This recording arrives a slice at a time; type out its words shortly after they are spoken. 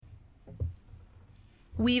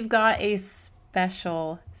We've got a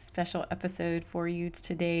special episode for you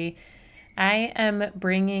today. I am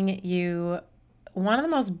bringing you one of the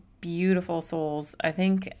most beautiful souls I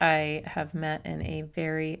think I have met in a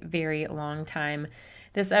very, very long time.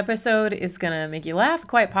 This episode is going to make you laugh,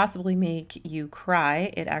 quite possibly make you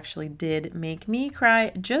cry. It actually did make me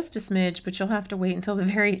cry just a smidge, but you'll have to wait until the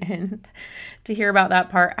very end to hear about that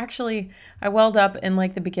part. Actually, I welled up in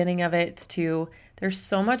like the beginning of it too. There's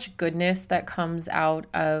so much goodness that comes out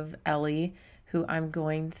of Ellie, who I'm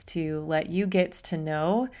going to let you get to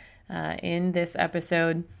know in this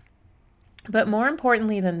episode. But more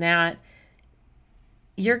importantly than that,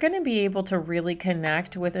 you're going to be able to really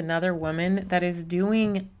connect with another woman that is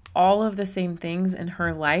doing all of the same things in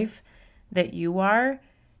her life that you are,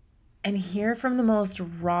 and hear from the most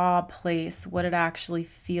raw place what it actually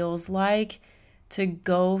feels like to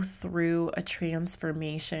go through a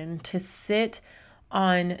transformation, to sit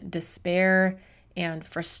on despair and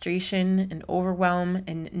frustration and overwhelm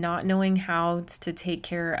and not knowing how to take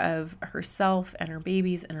care of herself and her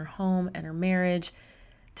babies and her home and her marriage,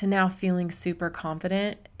 to now feeling super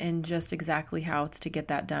confident in just exactly how it's to get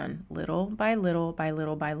that done, little by little by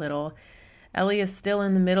little by little. Ellie is still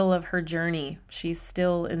in the middle of her journey. She's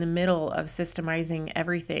still in the middle of systemizing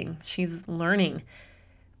everything. She's learning,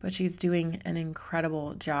 but she's doing an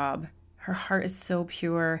incredible job. Her heart is so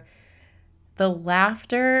pure. The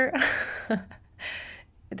laughter,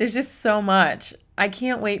 there's just so much. I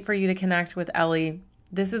can't wait for you to connect with Ellie.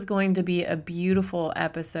 This is going to be a beautiful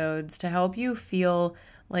episode to help you feel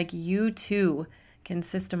like you too can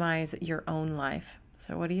systemize your own life.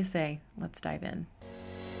 So what do you say? Let's dive in.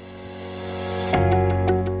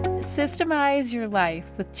 Systemize Your Life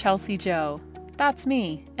with Chelsea Joe. That's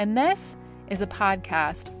me. And this is a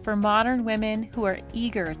podcast for modern women who are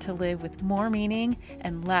eager to live with more meaning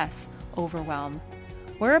and less overwhelm.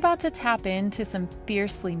 We're about to tap into some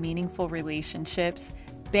fiercely meaningful relationships,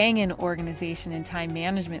 banging organization and time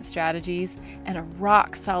management strategies, and a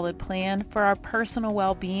rock-solid plan for our personal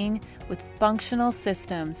well-being with functional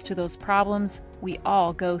systems to those problems we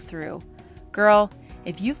all go through. Girl,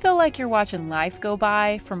 if you feel like you're watching life go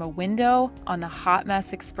by from a window on the Hot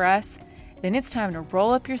Mess Express, then it's time to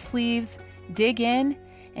roll up your sleeves, dig in,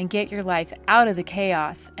 and get your life out of the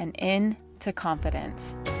chaos and into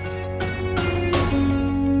confidence.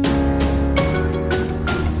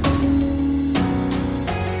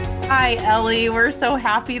 Hi, Ellie. We're so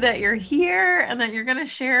happy that you're here and that you're going to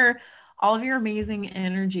share all of your amazing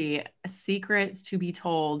energy, secrets to be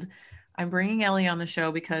told. I'm bringing Ellie on the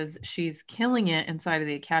show because she's killing it inside of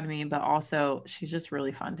the academy, but also she's just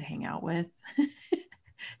really fun to hang out with.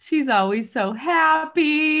 She's always so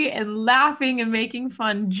happy and laughing and making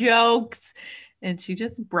fun jokes. And she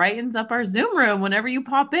just brightens up our Zoom room whenever you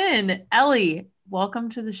pop in. Ellie, welcome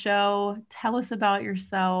to the show. Tell us about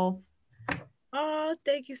yourself. Oh,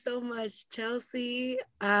 thank you so much, Chelsea.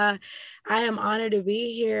 I am honored to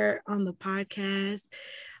be here on the podcast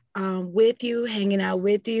with you, hanging out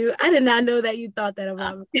with you. I did not know that you thought that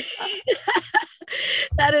about me.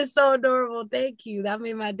 That is so adorable. Thank you. That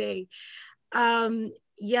made my day.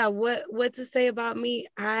 Yeah, what to say about me?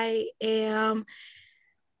 I am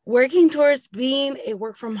working towards being a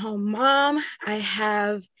work from home mom. I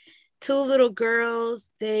have 2 little girls.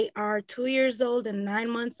 They are 2 years old and 9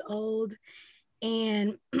 months old.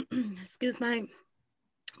 And excuse my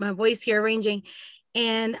voice here arranging.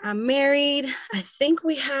 And I'm married. I think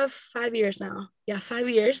we have 5 years now. Yeah, 5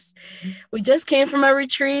 years. We just came from a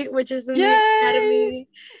retreat, which is in the academy.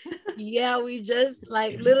 Yeah, we just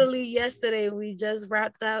literally yesterday, we just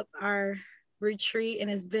wrapped up our retreat, and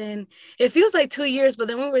it feels like 2 years, but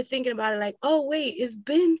then we were thinking about it like, oh wait, it's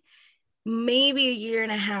been maybe a year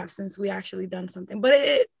and a half since we actually done something. But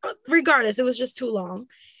regardless, it was just too long.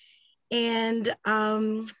 And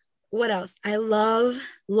what else? I love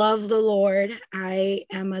the Lord. I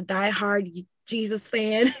am a diehard Jesus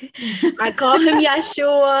fan. I call him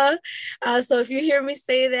Yeshua. So if you hear me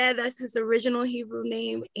say that, that's his original Hebrew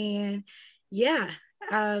name. And yeah,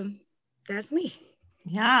 that's me.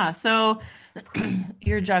 Yeah. So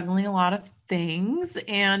you're juggling a lot of things,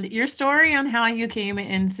 and your story on how you came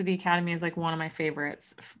into the academy is like one of my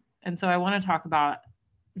favorites. And so I want to talk about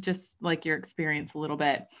just like your experience a little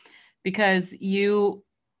bit, because you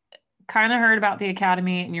kind of heard about the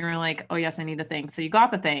academy and you were like, oh yes, I need the thing. So you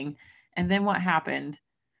got the thing. And then what happened?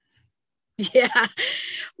 Yeah.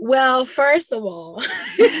 Well, first of all,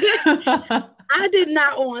 I did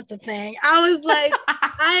not want the thing. I was like,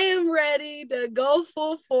 I am ready to go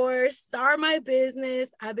full force, start my business.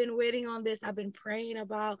 I've been waiting on this. I've been praying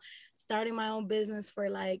about starting my own business for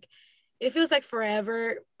it feels like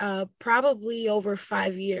forever, probably over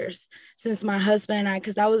 5 years since my husband and I,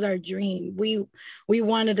 because that was our dream. We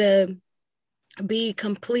wanted to be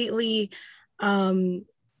completely, um,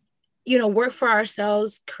 work for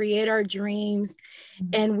ourselves, create our dreams.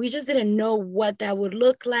 And we just didn't know what that would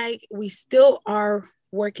look like. We still are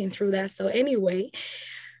working through that. So anyway,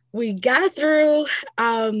 we got through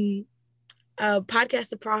Podcast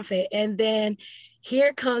the Prophet, and then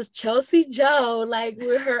here comes Chelsea Joe, like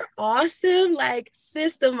with her awesome, like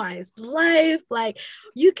systemized life. Like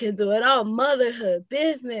you can do it all, motherhood,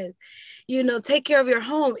 business, take care of your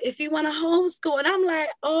home. If you want to homeschool. And I'm like,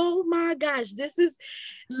 oh my gosh, this is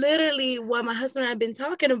literally what my husband and I have been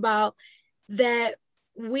talking about, that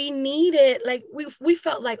we needed. Like we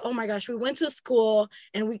felt like, oh my gosh, we went to school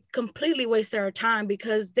and we completely wasted our time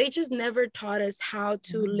because they just never taught us how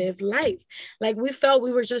to live life. Like we felt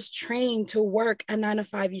we were just trained to work a 9 to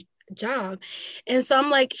 5 job. And so I'm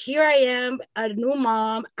like, here I am, a new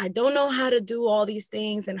mom. I don't know how to do all these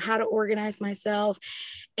things and how to organize myself.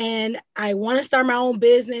 And I want to start my own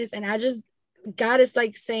business. And God is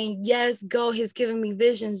like saying, yes, go. He's giving me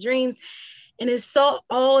visions, dreams. And it's so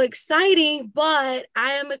all exciting, but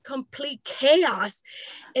I am a complete chaos.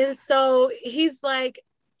 And so he's like,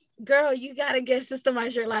 girl, you got to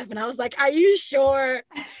systemize your life. And I was like, are you sure?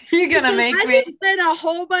 You're going to make me. I just spent a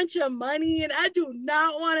whole bunch of money and I do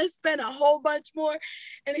not want to spend a whole bunch more.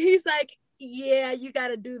 And he's like, yeah, you got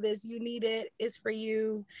to do this. You need it. It's for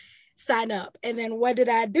you. Sign up. And then what did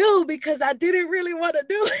I do? Because I didn't really want to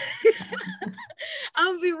do it.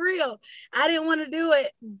 I'm gonna be real. I didn't want to do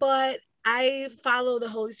it, but I follow the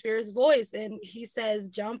Holy Spirit's voice, and he says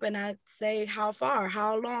jump, and I say how far,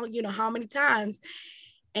 how long, how many times.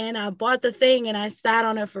 And I bought the thing and I sat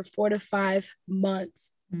on it for 4 to 5 months.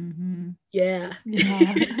 Mm-hmm. Yeah.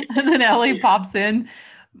 And then Ellie pops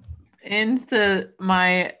into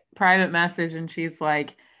my private message and she's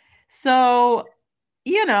like, so,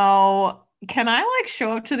 can I like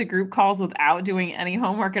show up to the group calls without doing any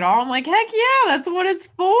homework at all? I'm like, heck yeah, that's what it's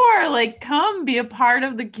for. Like, come be a part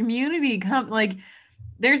of the community. Come, like,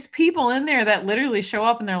 there's people in there that literally show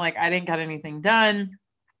up and they're like, I didn't get anything done.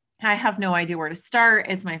 I have no idea where to start.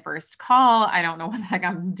 It's my first call. I don't know what the heck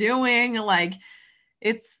I'm doing. Like,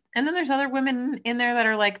 and then there's other women in there that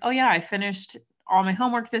are like, oh yeah, I finished all my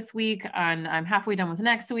homework this week and I'm halfway done with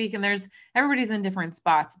next week. And everybody's in different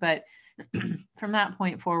spots, but from that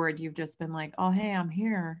point forward, you've just been like, oh, hey, I'm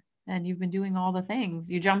here. And you've been doing all the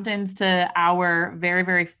things. You jumped into our very,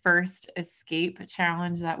 very first escape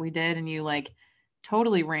challenge that we did. And you like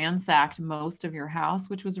totally ransacked most of your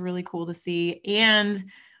house, which was really cool to see. And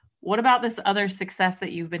what about this other success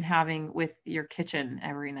that you've been having with your kitchen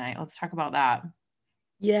every night? Let's talk about that.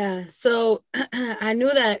 Yeah. So I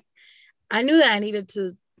knew that I needed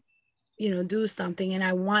to do something. And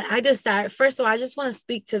I decided, first of all, I just want to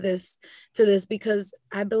speak to this because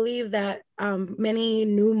I believe that many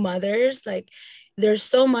new mothers, like there's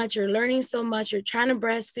so much, you're learning so much, you're trying to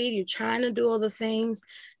breastfeed, you're trying to do all the things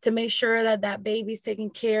to make sure that baby's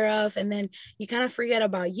taken care of. And then you kind of forget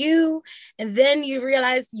about you. And then you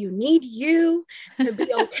realize you need you to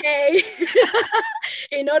be okay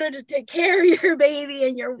in order to take care of your baby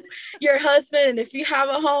and your husband. And if you have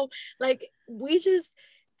a home, like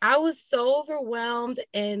I was so overwhelmed,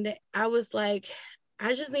 and I was like,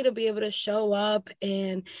 I just need to be able to show up.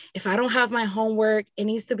 And if I don't have my homework, it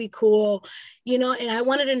needs to be cool, and I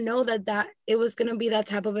wanted to know that it was going to be that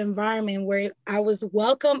type of environment where I was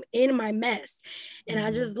welcome in my mess. And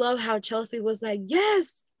I just love how Chelsea was like, yes,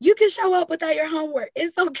 you can show up without your homework.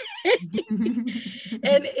 It's okay.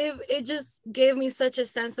 And it just gave me such a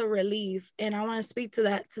sense of relief. And I want to speak to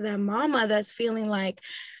that mama that's feeling like,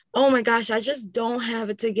 oh my gosh, I just don't have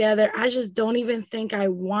it together. I just don't even think I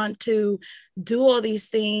want to do all these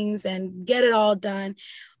things and get it all done.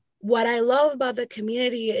 What I love about the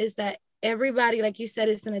community is that everybody, like you said,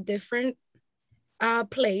 is in a different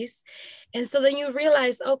place. And so then you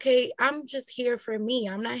realize, okay, I'm just here for me.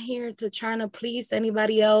 I'm not here to trying to please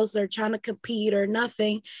anybody else or trying to compete or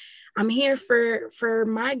nothing. I'm here for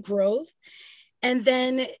my growth. And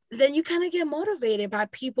then you kind of get motivated by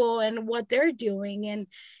people and what they're doing and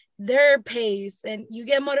their pace, and you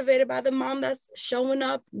get motivated by the mom that's showing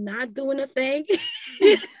up, not doing a thing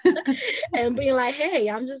and being like, hey,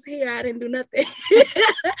 I'm just here, I didn't do nothing.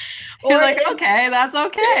 Or you're like, okay, that's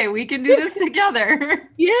okay, we can do this together.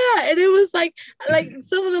 Yeah. And it was like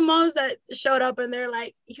some of the moms that showed up and they're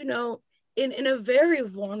like, in a very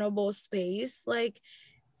vulnerable space, like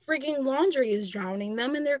freaking laundry is drowning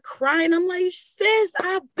them and they're crying. I'm like, sis,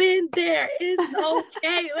 I've been there, it's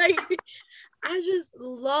okay. Like I just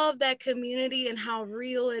love that community and how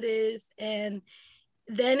real it is. And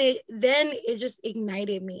then it just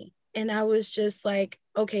ignited me. And I was just like,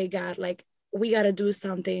 okay, God, like we got to do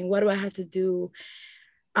something. What do I have to do?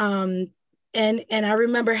 Um, and I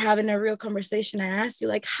remember having a real conversation. I asked you,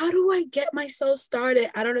 like, how do I get myself started?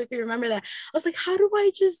 I don't know if you remember that. I was like, how do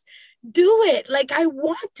I just do it? Like, I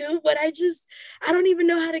want to, but I don't even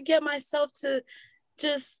know how to get myself to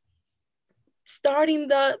just starting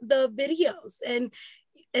the videos. And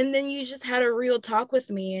then you just had a real talk with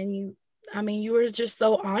me, and you were just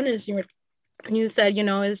so honest. You said,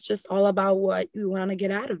 it's just all about what you want to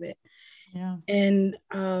get out of it. Yeah. And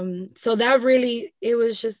so that really, it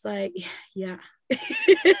was just like, yeah.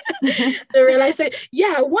 The realization,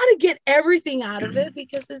 yeah, I want to get everything out of it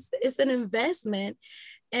because it's an investment.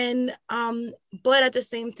 And but at the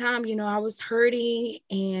same time, I was hurting,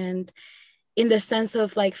 and in the sense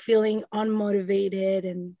of like feeling unmotivated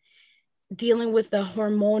and dealing with the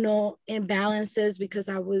hormonal imbalances, because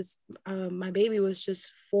my baby was just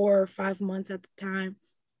 4 or 5 months at the time,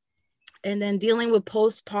 and then dealing with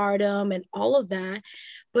postpartum and all of that.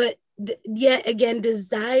 But yet again,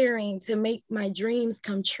 desiring to make my dreams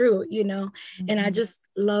come true, Mm-hmm. And I just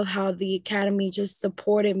love how the Academy just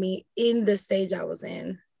supported me in the stage I was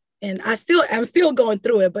in. And I'm still going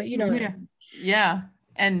through it, but Yeah. Yeah.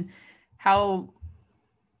 And how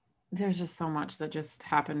there's just so much that just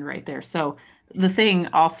happened right there. So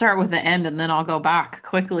I'll start with the end and then I'll go back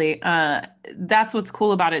quickly. That's what's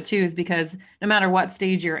cool about it too, is because no matter what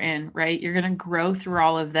stage you're in, right, you're going to grow through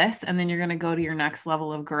all of this, and then you're going to go to your next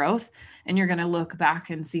level of growth, and you're going to look back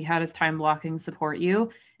and see, how does time blocking support you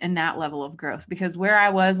in that level of growth? Because where I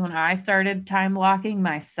was when I started time blocking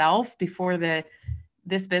myself, before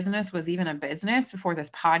this business was even a business, before this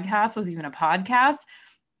podcast was even a podcast,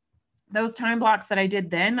 those time blocks that I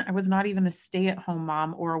did then, I was not even a stay-at-home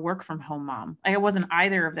mom or a work from home mom. I wasn't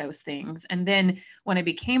either of those things. And then when I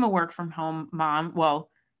became a work from home mom, well,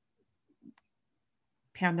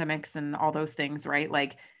 pandemics and all those things, right?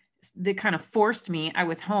 Like, they kind of forced me. I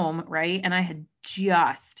was home, right? And I had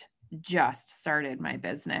just started my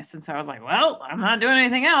business. And so I was like, well, I'm not doing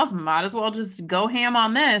anything else. Might as well just go ham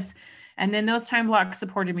on this. And then those time blocks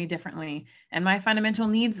supported me differently, and my fundamental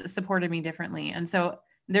needs supported me differently. And so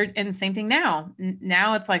and the same thing now.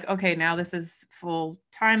 Now it's like, okay, now this is full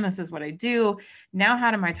time. This is what I do. Now, how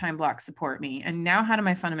do my time blocks support me? And now, how do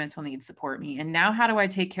my fundamental needs support me? And now, how do I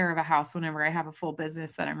take care of a house whenever I have a full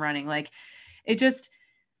business that I'm running? Like, it is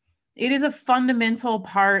a fundamental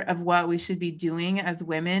part of what we should be doing as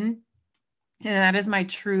women. And that is my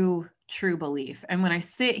true belief. And when I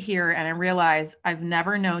sit here and I realize I've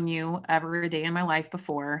never known you ever a day in my life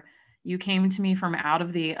before, you came to me from out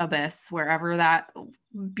of the abyss, wherever that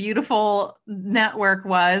beautiful network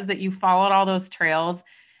was, that you followed all those trails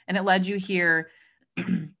and it led you here.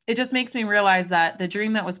 It just makes me realize that the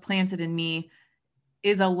dream that was planted in me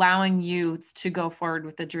is allowing you to go forward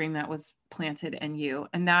with the dream that was planted in you.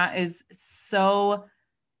 And that it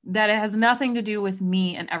has nothing to do with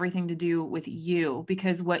me and everything to do with you,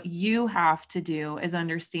 because what you have to do is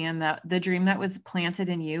understand that the dream that was planted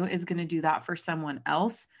in you is going to do that for someone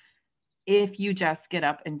else, if you just get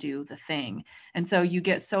up and do the thing. And so you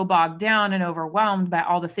get so bogged down and overwhelmed by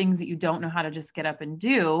all the things that you don't know how to just get up and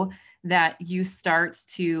do, that you start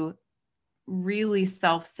to really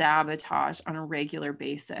self-sabotage on a regular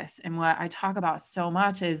basis. And what I talk about so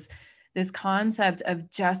much is this concept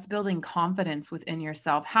of just building confidence within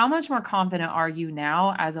yourself. How much more confident are you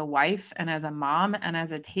now as a wife and as a mom and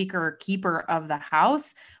as a keeper of the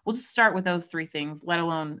house? We'll just start with those three things, let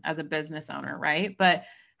alone as a business owner, right? But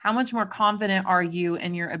how much more confident are you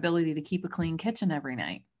in your ability to keep a clean kitchen every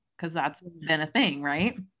night? Because that's been a thing,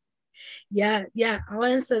 right? Yeah. I'll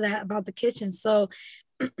answer that about the kitchen. So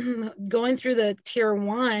going through the tier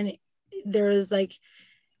 1, there's like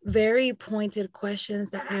very pointed questions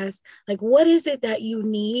that ask, like, what is it that you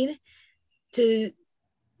need to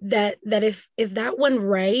that if that went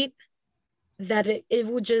right, that it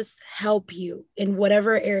would just help you in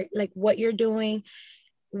whatever area, like what you're doing.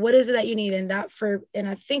 What is it that you need? And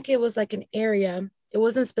I think it was like an area, it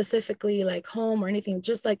wasn't specifically like home or anything,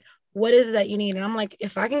 just like, what is it that you need? And I'm like,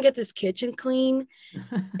 if I can get this kitchen clean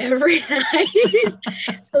every night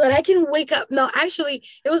so that I can wake up. No, actually,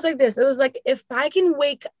 it was like this. It was like, if I can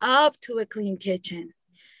wake up to a clean kitchen,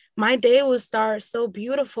 my day would start so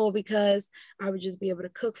beautiful, because I would just be able to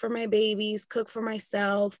cook for my babies, cook for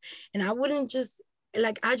myself. And I wouldn't just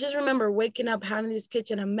I just remember waking up, having this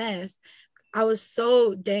kitchen a mess. I was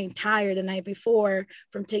so dang tired the night before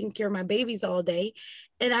from taking care of my babies all day.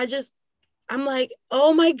 And I'm like,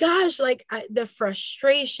 oh my gosh, like the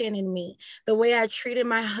frustration in me, the way I treated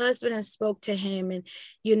my husband and spoke to him. And,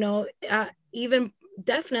 even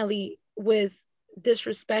definitely with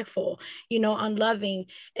disrespectful, unloving.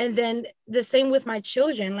 And then the same with my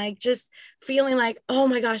children, like just feeling like, oh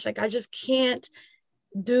my gosh, like I just can't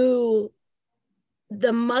do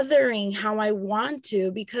the mothering how I want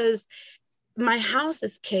to, because my house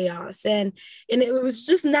is chaos. And it was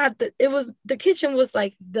just not the kitchen was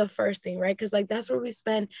like the first thing, right? Because like that's where we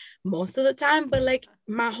spend most of the time, but like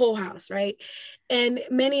my whole house, right? And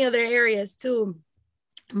many other areas too.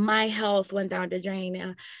 My health went down the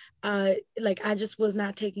drain. Like I just was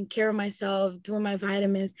not taking care of myself, doing my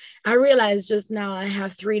vitamins. I realized just now I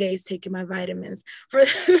have 3 days taking my vitamins for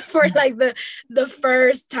for like the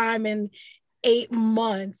first time in 8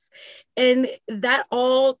 months. And that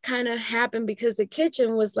all kind of happened because the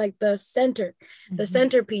kitchen was like the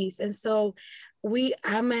centerpiece. And so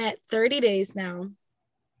I'm at 30 days now,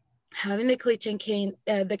 having the kitchen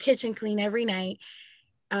clean every night.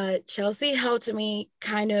 Chelsea helped me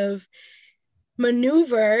kind of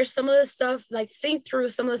maneuver some of the stuff, like think through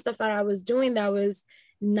some of the stuff that I was doing that was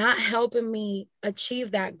not helping me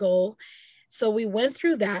achieve that goal. So we went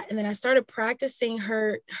through that, and then I started practicing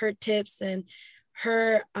her tips and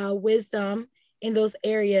her wisdom in those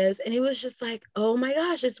areas. And it was just like, oh my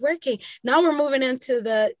gosh, it's working. Now we're moving into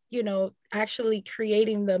the, actually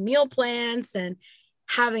creating the meal plans and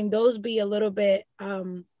having those be a little bit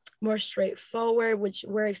more straightforward, which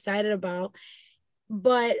we're excited about.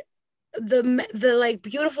 But the like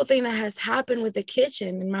beautiful thing that has happened with the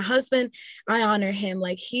kitchen, and my husband, I honor him,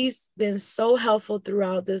 like he's been so helpful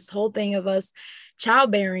throughout this whole thing of us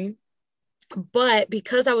childbearing. But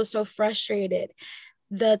because I was so frustrated,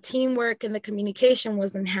 the teamwork and the communication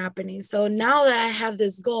wasn't happening. So now that I have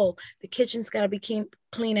this goal, the kitchen's got to be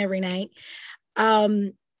clean every night.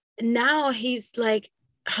 Now he's like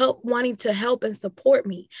wanting to help and support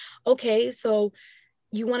me. Okay, so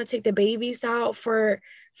you want to take the babies out for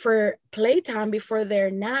playtime before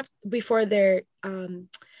their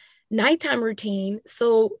nighttime routine.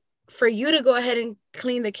 So for you to go ahead and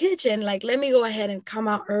clean the kitchen, like let me go ahead and come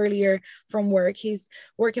out earlier from work. He's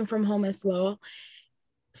working from home as well.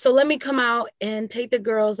 So let me come out and take the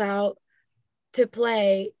girls out to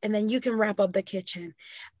play, and then you can wrap up the kitchen.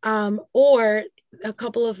 Or a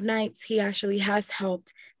couple of nights he actually has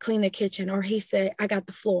helped clean the kitchen, or he said, I got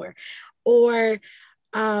the floor. Or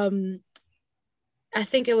I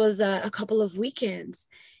think it was a couple of weekends,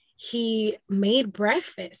 he made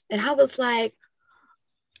breakfast. And I was like,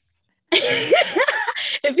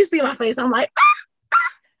 if you see my face, I'm like,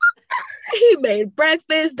 he made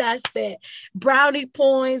breakfast. That's it. Brownie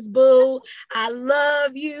points, boo. I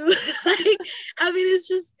love you. Like, I mean, it's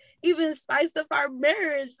just even spiced up our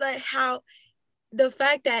marriage. Like how the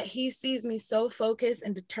fact that he sees me so focused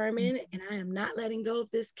and determined, and I am not letting go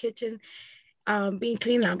of this kitchen being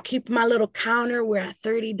clean. I'm keeping my little counter. We're at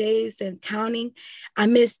 30 days and counting. I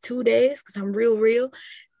missed 2 days because I'm real.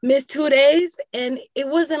 Missed 2 days. And it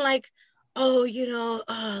wasn't like, oh,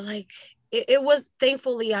 like it was,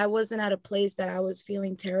 thankfully, I wasn't at a place that I was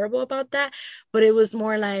feeling terrible about that. But it was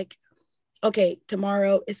more like, okay,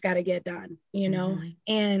 tomorrow it's got to get done, Mm-hmm.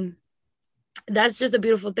 And that's just a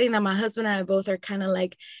beautiful thing that my husband and I both are kind of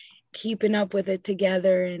like keeping up with it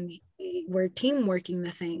together, and we're team working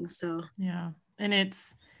the thing. So Yeah. And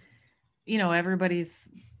it's, everybody's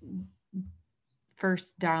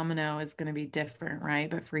first domino is going to be different, right?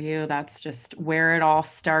 But for you, that's just where it all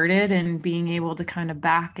started, and being able to kind of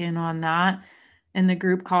back in on that in the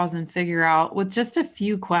group calls and figure out with just a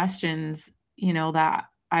few questions, that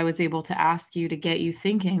I was able to ask you to get you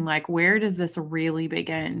thinking, like, where does this really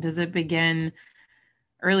begin? Does it begin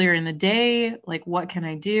earlier in the day? Like, what can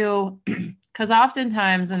I do? Because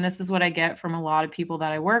oftentimes, and this is what I get from a lot of people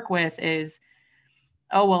that I work with, is,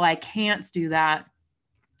 oh, well, I can't do that.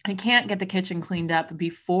 I can't get the kitchen cleaned up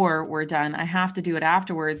before we're done. I have to do it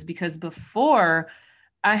afterwards, because before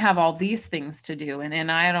I have all these things to do,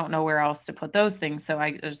 and I don't know where else to put those things. So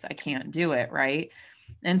I can't do it. Right.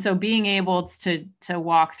 And so being able to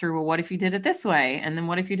walk through, well, what if you did it this way? And then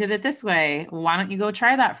what if you did it this way? Well, why don't you go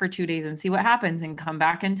try that for 2 days and see what happens and come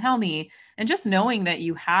back and tell me? And just knowing that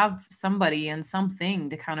you have somebody and something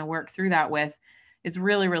to kind of work through that with is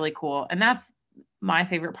really, really cool. And that's my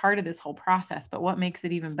favorite part of this whole process. But what makes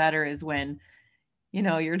it even better is when,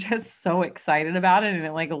 you're just so excited about it and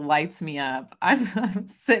it like lights me up. I'm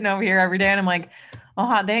sitting over here every day and I'm like, oh,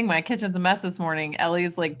 hot dang, my kitchen's a mess this morning.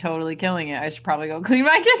 Ellie's like totally killing it. I should probably go clean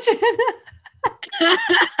my kitchen.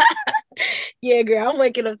 yeah, girl, I'm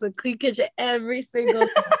waking up to clean kitchen every single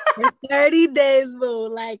for 30 days, boo.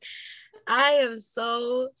 Like, I am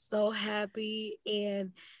so happy.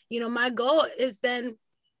 And, my goal is then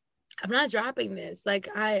I'm not dropping this. Like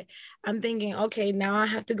I'm thinking, okay, now I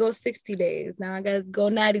have to go 60 days. Now I gotta go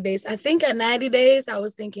 90 days. I think at 90 days, I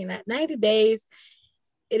was thinking at 90 days,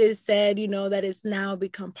 it is said, that it's now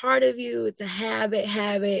become part of you. It's a habit.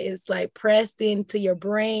 It's like pressed into your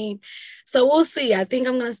brain. So we'll see. I think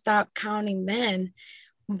I'm gonna stop counting then.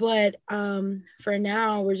 But for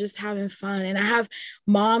now, we're just having fun. And I have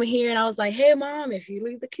mom here, and I was like, hey mom, if you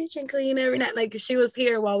leave the kitchen clean every night, like she was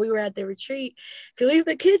here while we were at the retreat, if you leave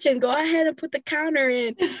the kitchen, go ahead and put the counter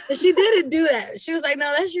in. And she didn't do that. She was like,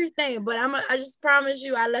 no, that's your thing. But I just promise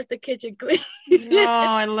you, I left the kitchen clean. Oh,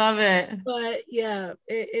 I love it. But yeah,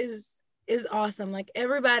 it is awesome. Like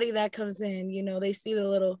everybody that comes in, they see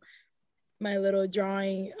my little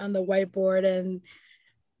drawing on the whiteboard. And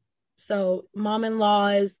so mom-in-law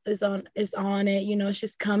is on it.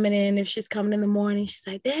 She's coming in. If she's coming in the morning, she's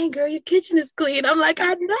like, dang girl, your kitchen is clean. I'm like,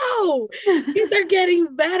 I know. Things are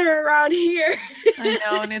getting better around here. I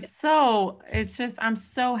know. And it's just, I'm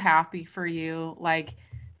so happy for you. Like,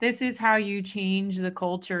 this is how you change the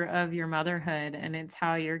culture of your motherhood, and it's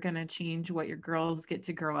how you're going to change what your girls get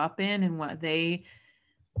to grow up in and what they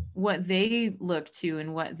look to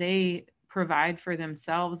and what they provide for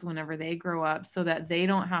themselves whenever they grow up, so that they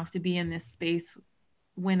don't have to be in this space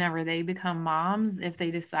whenever they become moms. If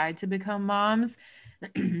they decide to become moms,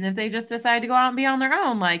 if they just decide to go out and be on their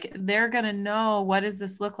own, like, they're going to know, what does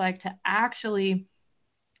this look like to actually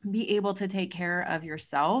be able to take care of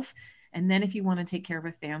yourself. And then if you want to take care of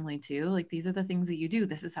a family too, like, these are the things that you do.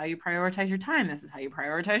 This is how you prioritize your time. This is how you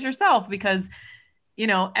prioritize yourself. Because,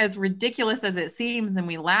 as ridiculous as it seems, and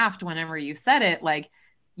we laughed whenever you said it, like,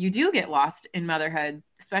 you do get lost in motherhood,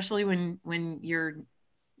 especially when you're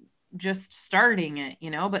just starting it,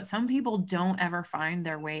 but some people don't ever find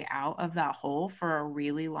their way out of that hole for a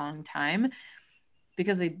really long time,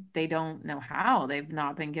 because they don't know how. They've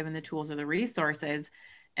not been given the tools or the resources.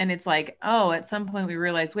 And it's like, oh, at some point we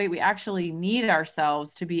realize, wait, we actually need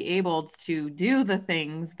ourselves to be able to do the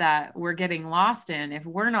things that we're getting lost in. If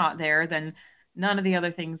we're not there, then none of the other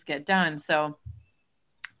things get done. So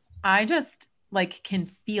I just like can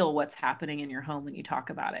feel what's happening in your home when you talk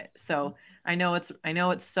about it. So I know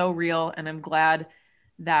it's so real, and I'm glad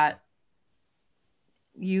that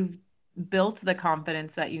you've built the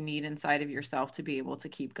confidence that you need inside of yourself to be able to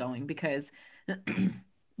keep going. Because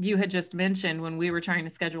you had just mentioned, when we were trying to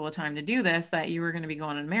schedule a time to do this, that you were going to be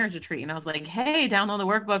going on a marriage retreat. And I was like, hey, download the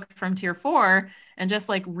workbook from Tier 4 and just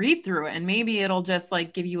like read through it. And maybe it'll just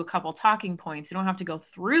like give you a couple talking points. You don't have to go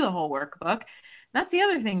through the whole workbook. That's the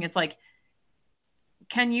other thing. It's like,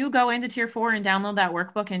 can you go into Tier 4 and download that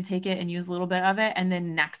workbook and take it and use a little bit of it? And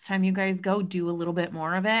then next time you guys go, do a little bit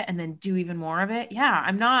more of it, and then do even more of it. Yeah.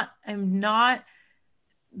 I'm not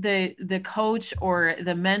the coach or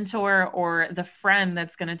the mentor or the friend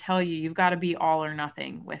that's going to tell you you've got to be all or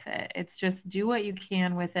nothing with it. It's just do what you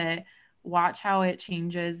can with it. Watch how it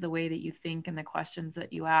changes the way that you think and the questions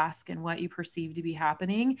that you ask and what you perceive to be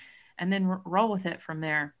happening, and then roll with it from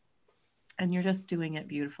there. And you're just doing it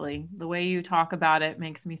beautifully. The way you talk about it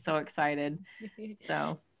makes me so excited.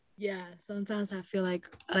 So yeah, sometimes I feel like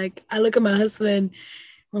I look at my husband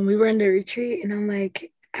when we were in the retreat, and I'm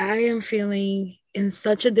like, I am feeling in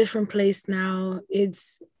such a different place now.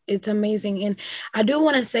 It's amazing. And I do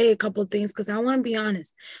want to say a couple of things, because I want to be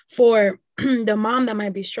honest for the mom that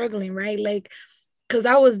might be struggling, right? Like, because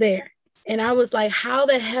I was there and I was like, how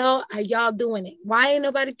the hell are y'all doing it? Why ain't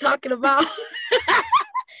nobody talking about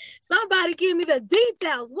somebody give me the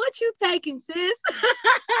details? What you taking, sis?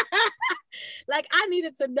 Like, I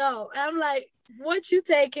needed to know. I'm like, what you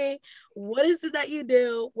taking? What is it that you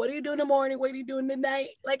do? What do you do in the morning? What do you do in the night?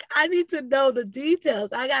 Like, I need to know the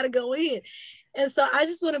details. I got to go in. And so I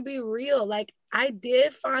just want to be real. Like, I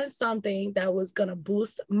did find something that was going to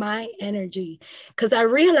boost my energy, because I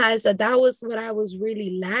realized that was what I was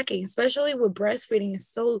really lacking, especially with breastfeeding. It's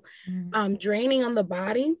so draining on the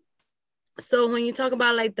body. So when you talk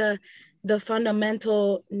about like the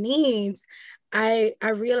fundamental needs, I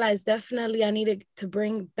realized definitely I needed to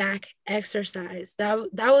bring back exercise. That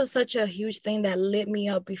was such a huge thing that lit me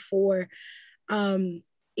up before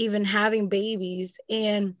even having babies.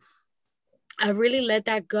 And I really let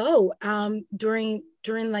that go during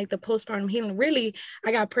like the postpartum healing. Really,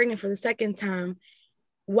 I got pregnant for the second time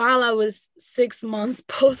while I was 6 months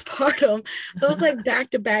postpartum. So it's like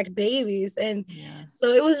back-to-back babies. And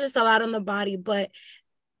so it was just a lot on the body. But,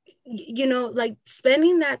 like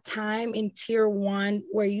spending that time in Tier 1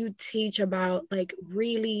 where you teach about like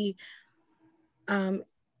really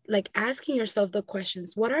like asking yourself the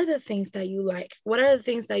questions, what are the things that you like? What are the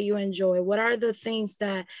things that you enjoy? What are the things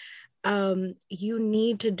that you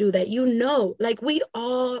need to do that, like we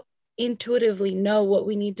all intuitively know what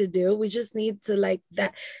we need to do. We just need to like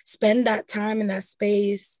that, spend that time in that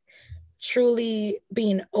space, truly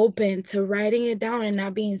being open to writing it down and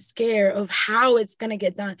not being scared of how it's going to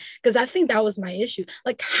get done. Because I think that was my issue.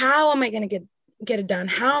 Like, how am I going to get it done?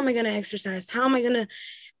 How am I going to exercise? How am I going to,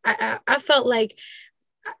 I felt like,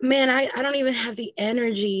 man, I don't even have the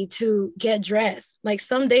energy to get dressed. Like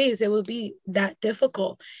some days it would be that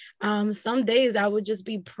difficult. Some days I would just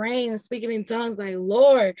be praying, speaking in tongues, like,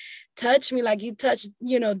 Lord, touch me like you touched,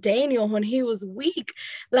 Daniel when he was weak.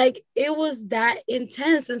 Like it was that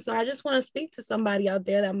intense. And so I just want to speak to somebody out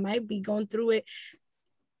there that might be going through it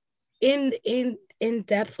in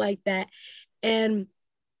depth like that. And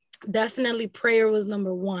definitely prayer was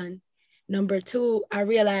number one. Number two, I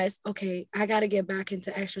realized, okay, I got to get back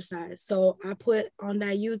into exercise. So I put on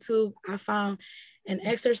that YouTube, I found an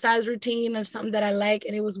exercise routine of something that I like,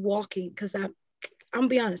 and it was walking, because I'm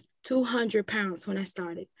be honest, 200 pounds when I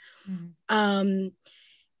started. Mm-hmm.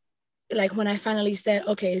 Like when I finally said,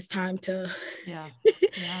 okay, it's time to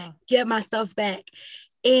get my stuff back.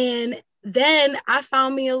 And then I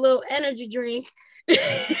found me a little energy drink.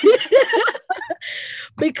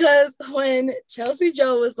 Because when Chelsea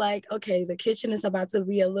Joe was like, okay, the kitchen is about to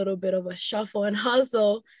be a little bit of a shuffle and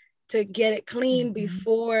hustle to get it clean mm-hmm.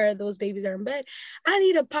 before those babies are in bed, I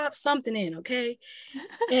need to pop something in, okay?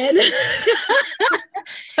 And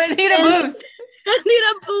I need a boost. I need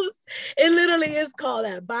a boost. It literally is called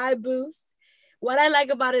that, Bai Boost. What I like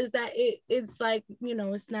about it is that it's like,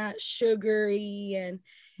 it's not sugary and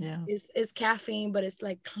it's caffeine, but it's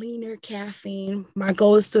like cleaner caffeine. My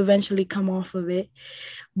goal is to eventually come off of it.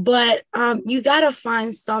 But you got to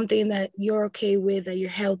find something that you're okay with, that you're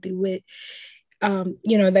healthy with,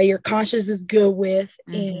 that your conscience is good with,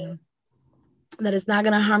 mm-hmm. and that it's not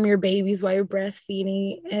going to harm your babies while you're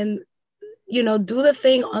breastfeeding. And, do the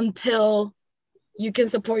thing until you can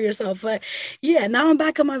support yourself. But yeah, now I'm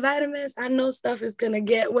back on my vitamins. I know stuff is going to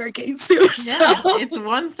get working soon. Yeah, so. It's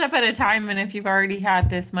one step at a time. And if you've already had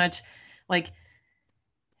this much like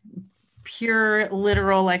pure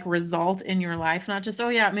literal like result in your life, not just, oh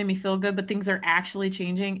yeah, it made me feel good, but things are actually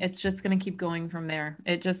changing, it's just going to keep going from there.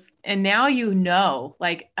 And now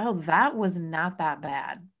like, oh, that was not that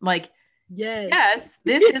bad. Like, yes,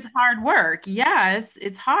 this is hard work. Yes,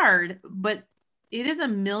 it's hard, but it is a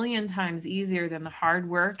million times easier than the hard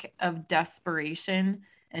work of desperation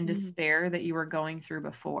and despair that you were going through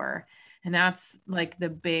before. And that's like the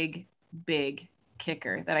big, big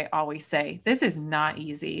kicker that I always say. This is not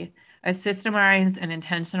easy. A systemized and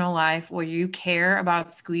intentional life where you care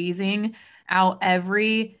about squeezing out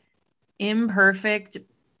every imperfect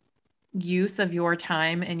use of your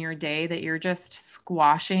time and your day that you're just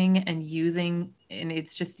squashing and using, and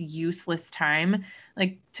it's just useless time.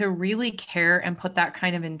 Like, to really care and put that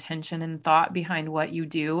kind of intention and thought behind what you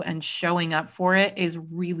do and showing up for it is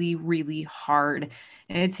really, really hard.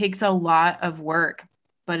 And it takes a lot of work,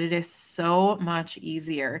 but it is so much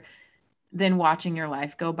easier than watching your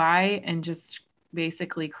life go by and just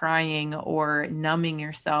basically crying or numbing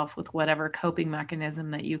yourself with whatever coping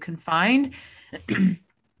mechanism that you can find.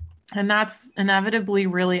 And that's inevitably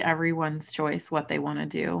really everyone's choice, what they want to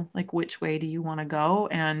do. Like, which way do you want to go?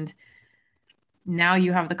 And now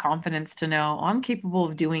you have the confidence to know, oh, I'm capable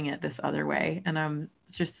of doing it this other way. And I'm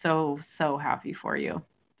just so, so happy for you.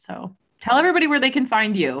 So tell everybody where they can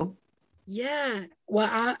find you. Yeah.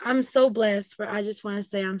 Well, I'm so blessed I just want to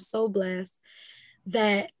say I'm so blessed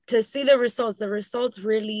that to see the results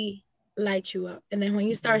really light you up. And then when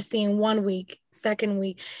you start seeing 1 week, second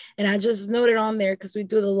week, and I just noted on there, because we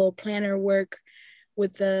do the little planner work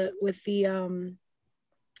with the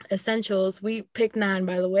essentials. We pick 9,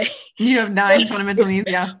 by the way. You have 9 fundamental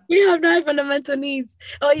needs. Yeah. We have 9 fundamental needs.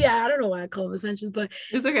 Oh yeah. I don't know why I call them essentials, but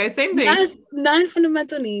it's okay. Same thing. 9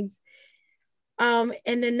 fundamental needs. And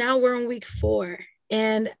then now we're on week 4,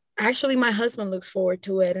 and actually my husband looks forward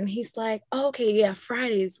to it, and he's like, oh, okay, yeah,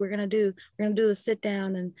 Fridays we're gonna do the sit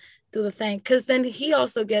down and do the thing, because then he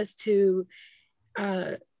also gets to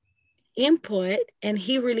input, and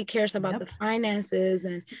he really cares about the finances,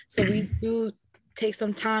 and so we do take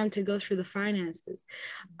some time to go through the finances.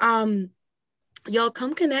 Y'all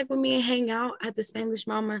come connect with me and hang out at the Spanglish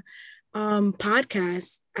Mama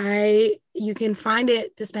podcast. You can find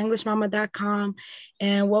it thespanglishmama.com,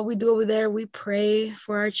 and what we do over there, we pray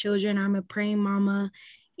for our children. I'm a praying mama,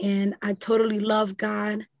 and I totally love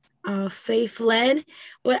God, faith-led,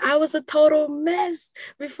 but I was a total mess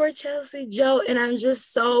before Chelsea Joe, and I'm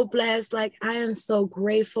just so blessed. Like, I am so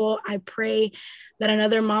grateful. I pray that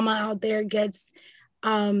another mama out there gets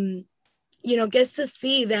to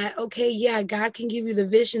see that, okay, yeah, God can give you the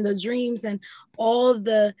vision, the dreams, and all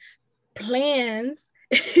the plans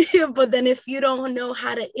But then if you don't know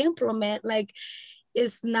how to implement, like,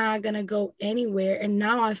 it's not gonna go anywhere. And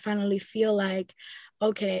now I finally feel like,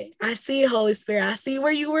 okay, I see, Holy Spirit, I see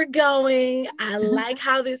where you were going. I like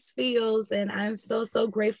how this feels. And I'm so, so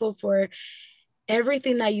grateful for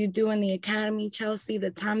everything that you do in the Academy, Chelsea, the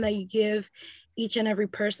time that you give each and every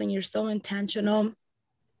person. You're so intentional.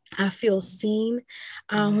 I feel seen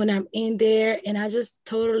when I'm in there, and I just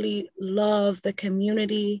totally love the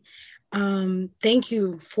community. Thank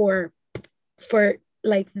you for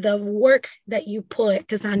like the work that you put,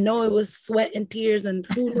 because I know it was sweat and tears and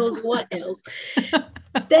who knows what else.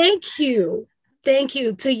 Thank you. Thank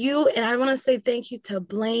you to you. And I want to say thank you to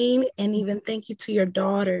Blaine, and even thank you to your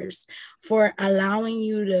daughters for allowing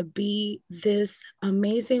you to be this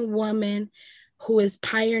amazing woman who is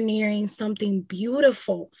pioneering something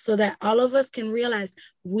beautiful, so that all of us can realize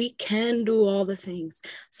we can do all the things.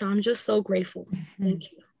 So I'm just so grateful.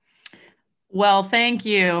 Thank you. Well, thank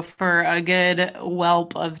you for a good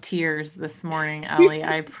whelp of tears this morning, Ellie.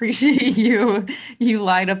 I appreciate you. You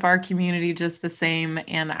light up our community just the same.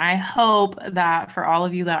 And I hope that for all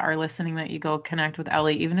of you that are listening, that you go connect with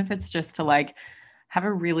Ellie, even if it's just to like have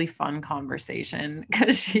a really fun conversation,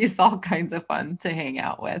 because she's all kinds of fun to hang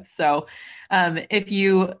out with. So if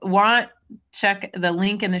you want, check the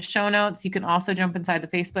link in the show notes. You can also jump inside the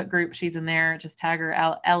Facebook group. She's in there. Just tag her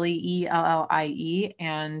Leellie,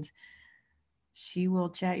 and she will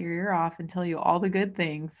chat your ear off and tell you all the good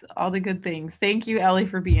things, all the good things. Thank you, Ellie,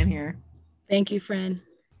 for being here. Thank you, friend.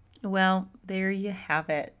 Well, there you have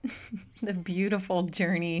it. The beautiful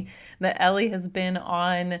journey that Ellie has been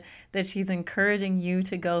on, that she's encouraging you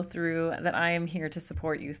to go through, that I am here to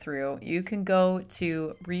support you through. You can go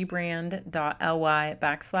to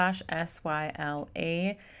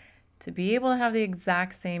rebrand.ly/SYLA to be able to have the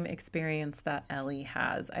exact same experience that Ellie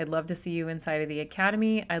has. I'd love to see you inside of the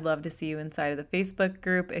Academy. I'd love to see you inside of the Facebook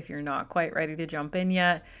group if you're not quite ready to jump in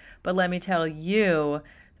yet. But let me tell you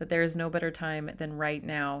that there is no better time than right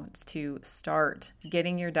now to start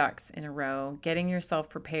getting your ducks in a row, getting yourself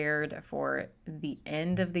prepared for the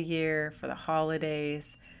end of the year, for the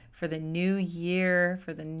holidays, for the new year,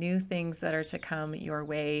 for the new things that are to come your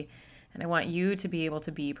way. And I want you to be able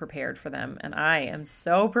to be prepared for them. And I am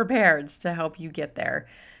so prepared to help you get there.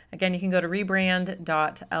 Again, you can go to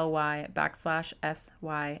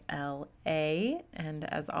rebrand.ly/SYLA.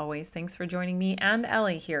 And as always, thanks for joining me and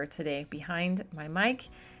Ellie here today behind my mic.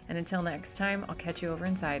 And until next time, I'll catch you over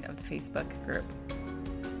inside of the Facebook group.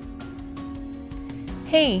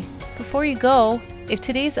 Hey, before you go, if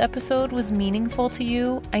today's episode was meaningful to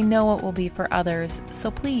you, I know it will be for others.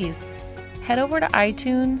 So please, head over to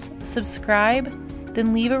iTunes, subscribe,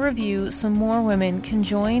 then leave a review so more women can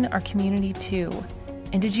join our community too.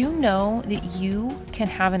 And did you know that you can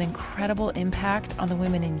have an incredible impact on the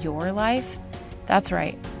women in your life? That's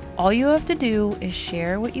right. All you have to do is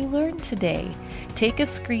share what you learned today. Take a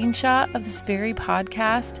screenshot of this very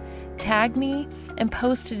podcast, tag me, and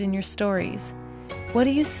post it in your stories. What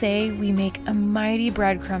do you say we make a mighty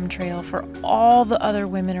breadcrumb trail for all the other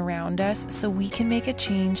women around us so we can make a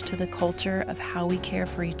change to the culture of how we care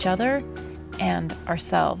for each other and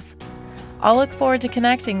ourselves? I'll look forward to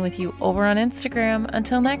connecting with you over on Instagram.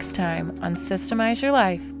 Until next time on Systemize Your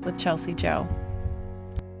Life with Chelsea Joe.